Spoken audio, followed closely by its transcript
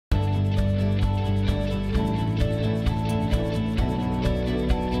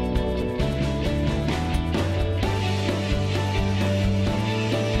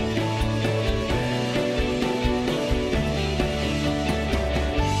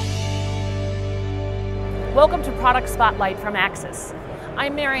Welcome to Product Spotlight from Axis.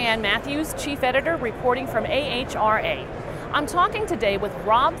 I'm Marianne Matthews, Chief Editor, reporting from AHRA. I'm talking today with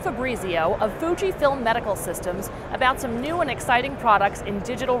Rob Fabrizio of FUJIFILM Medical Systems about some new and exciting products in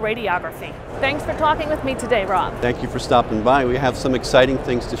digital radiography. Thanks for talking with me today, Rob. Thank you for stopping by. We have some exciting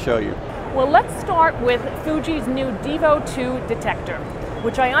things to show you. Well, let's start with Fuji's new D-EVO 2 detector,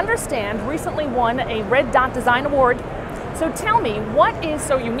 which I understand recently won a Red Dot Design Award. So tell me, what is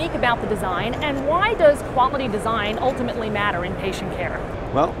so unique about the design, and why does quality design ultimately matter in patient care?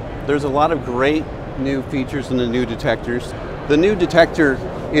 Well, there's a lot of great new features in the new detectors. The new detector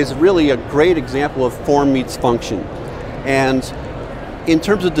is really a great example of form meets function. And in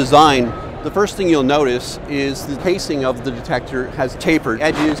terms of design, the first thing you'll notice is the casing of the detector has tapered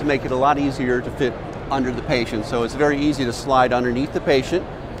edges, make it a lot easier to fit under the patient. So it's very easy to slide underneath the patient.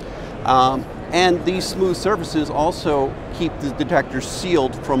 And these smooth surfaces also keep the detector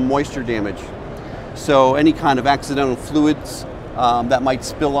sealed from moisture damage. So any kind of accidental fluids that might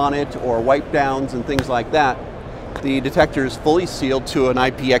spill on it, or wipe downs and things like that, the detector is fully sealed to an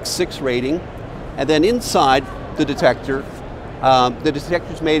IPX6 rating. And then inside the detector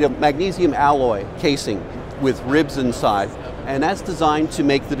is made of magnesium alloy casing with ribs inside. And that's designed to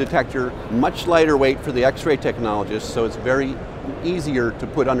make the detector much lighter weight for the X-ray technologist, so it's very easier to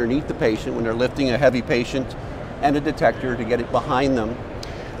put underneath the patient when they're lifting a heavy patient, and a detector to get it behind them.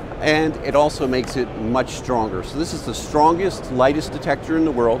 And it also makes it much stronger. So this is the strongest, lightest detector in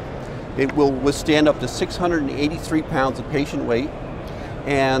the world. It will withstand up to 683 pounds of patient weight,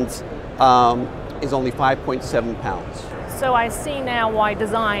 and is only 5.7 pounds. So I see now why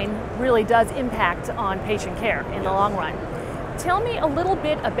design really does impact on patient care in the long run. Tell me a little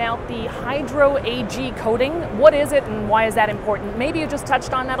bit about the AHRA AG coating. What is it and why is that important? Maybe you just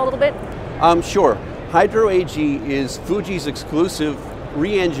touched on that a little bit? Sure. AHRA AG is Fuji's exclusive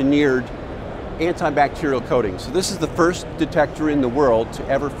re-engineered antibacterial coating. So this is the first detector in the world to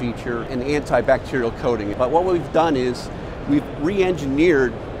ever feature an antibacterial coating. But what we've done is we've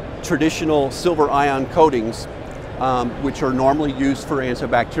re-engineered traditional silver ion coatings, which are normally used for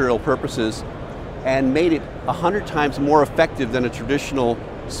antibacterial purposes, and made it 100 times more effective than a traditional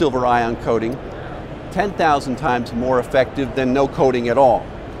silver ion coating, 10,000 times more effective than no coating at all.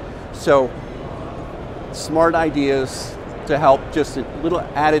 So smart ideas to help, just a little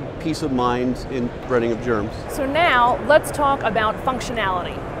added peace of mind in spreading of germs. So now let's talk about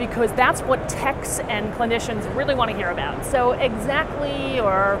functionality, because that's what techs and clinicians really want to hear about. So exactly,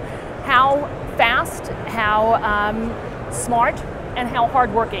 or how fast, how smart, and how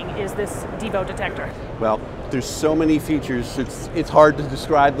hardworking is this D-EVO detector? Well, there's so many features, it's hard to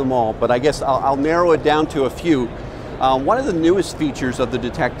describe them all, but I guess I'll narrow it down to a few. One of the newest features of the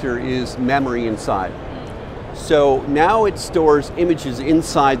detector is memory inside. So now it stores images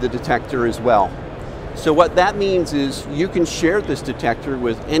inside the detector as well. So what that means is you can share this detector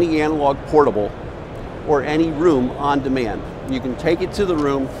with any analog portable or any room on demand. You can take it to the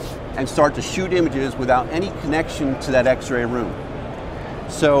room and start to shoot images without any connection to that X-ray room.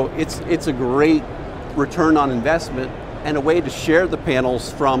 So it's a great return on investment and a way to share the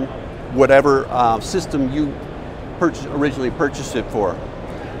panels from whatever system you originally purchased it for.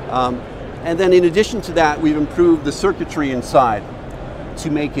 And then in addition to that, we've improved the circuitry inside to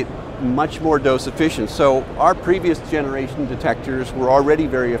make it much more dose efficient. So our previous generation detectors were already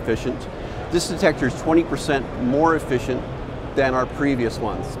very efficient. This detector is 20% more efficient than our previous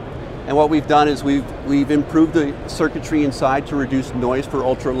ones. And what we've done is we've improved the circuitry inside to reduce noise for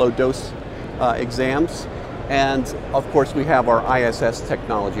ultra low dose exams. And of course we have our ISS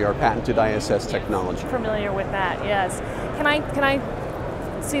technology, our patented ISS technology. Familiar with that, yes. Can I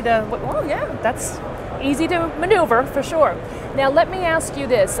see the, oh yeah, that's easy to maneuver for sure. Now let me ask you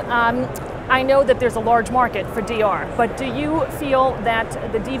this. I know that there's a large market for DR, but do you feel that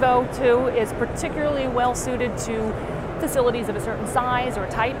the D-EVO 2 is particularly well suited to facilities of a certain size or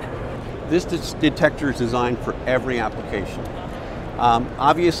type? This detector is designed for every application.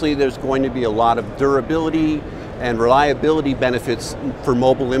 Obviously there's going to be a lot of durability and reliability benefits for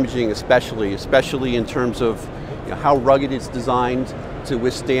mobile imaging, especially in terms of how rugged it's designed to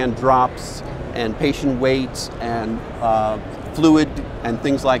withstand drops and patient weight and fluid and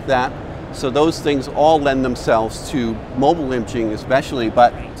things like that. So those things all lend themselves to mobile imaging especially,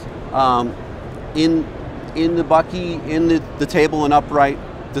 but in the bucky, in the table and upright,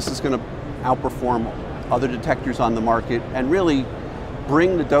 this is going to outperform other detectors on the market and really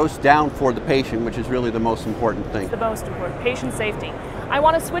bring the dose down for the patient, which is really the most important thing. The most important, patient safety. I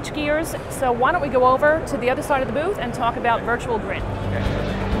want to switch gears, so why don't we go over to the other side of the booth and talk about virtual grid.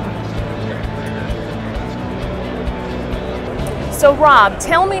 So Rob,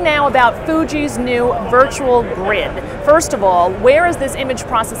 tell me now about Fuji's new Virtual Grid. First of all, where is this image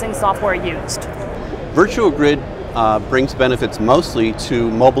processing software used? Virtual Grid brings benefits mostly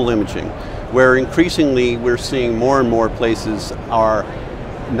to mobile imaging, where increasingly we're seeing more and more places are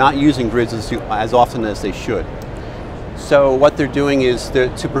not using grids as often as they should. So what they're doing is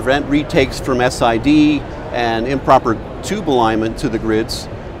to prevent retakes from SID and improper tube alignment to the grids,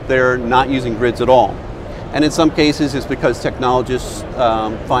 they're not using grids at all. And in some cases it's because technologists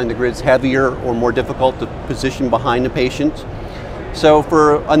find the grids heavier or more difficult to position behind the patient. So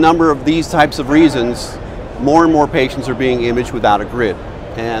for a number of these types of reasons, more and more patients are being imaged without a grid,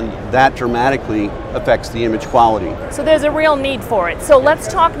 and that dramatically affects the image quality. So there's a real need for it. So let's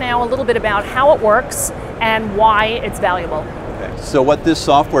talk now a little bit about how it works and why it's valuable. Okay. So what this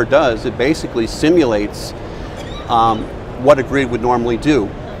software does, it basically simulates what a grid would normally do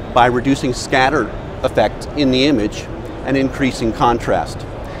by reducing scatter effect in the image and increasing contrast.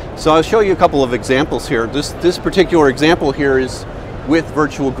 So I'll show you a couple of examples here. This particular example here is with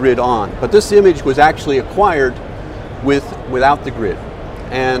Virtual Grid on, but this image was actually acquired without the grid.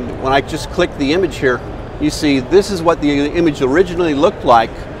 And when I just click the image here, you see this is what the image originally looked like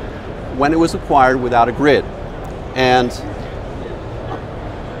when it was acquired without a grid. And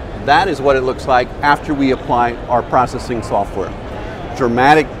that is what it looks like after we apply our processing software.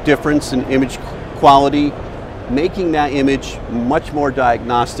 Dramatic difference in image quality, making that image much more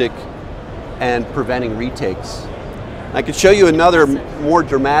diagnostic and preventing retakes. I could show you another more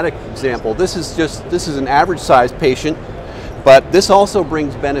dramatic example. This is an average sized patient, but this also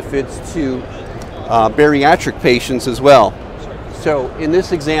brings benefits to bariatric patients as well. So in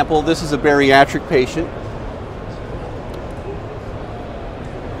this example, this is a bariatric patient.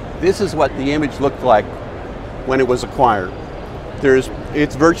 This is what the image looked like when it was acquired.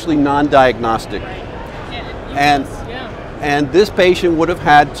 It's virtually non-diagnostic. And this patient would have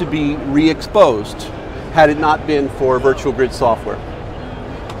had to be re-exposed had it not been for Virtual Grid software.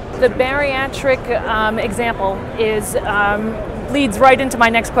 The bariatric example leads right into my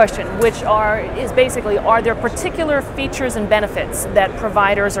next question, which is basically, are there particular features and benefits that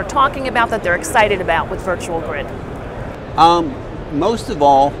providers are talking about that they're excited about with Virtual Grid? Most of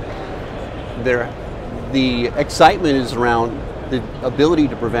all, the excitement is around the ability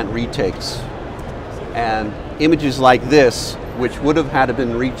to prevent retakes. And images like this, which would have had to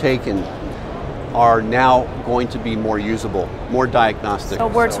been retaken, are now going to be more usable, more diagnostic. So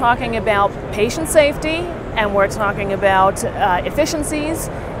we're talking about patient safety, and we're talking about efficiencies,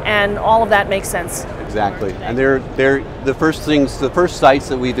 and all of that makes sense. Exactly. And the first sites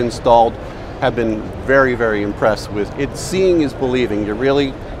that we've installed have been very, very impressed with it. Seeing is believing. You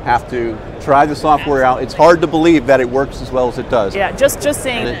really have to try the software out. It's hard to believe that it works as well as it does. Yeah, just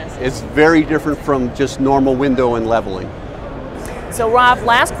seeing this. It's very different from just normal window and leveling. So Rob,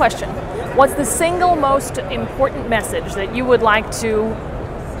 last question. What's the single most important message that you would like to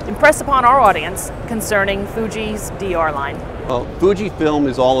impress upon our audience concerning Fuji's DR line? Well, FUJIFILM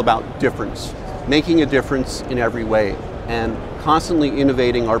is all about difference, making a difference in every way, and constantly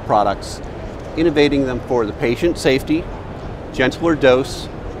innovating our products, innovating them for the patient safety, gentler dose,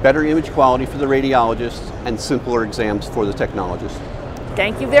 better image quality for the radiologist, and simpler exams for the technologist.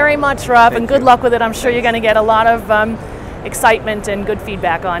 Thank you very much, Rob, and good luck with it. I'm sure you're going to get a lot of excitement and good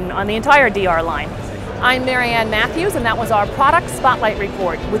feedback on the entire DR line. I'm Marianne Matthews, and that was our Product Spotlight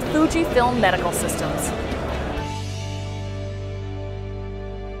Report with FUJIFILM Medical Systems.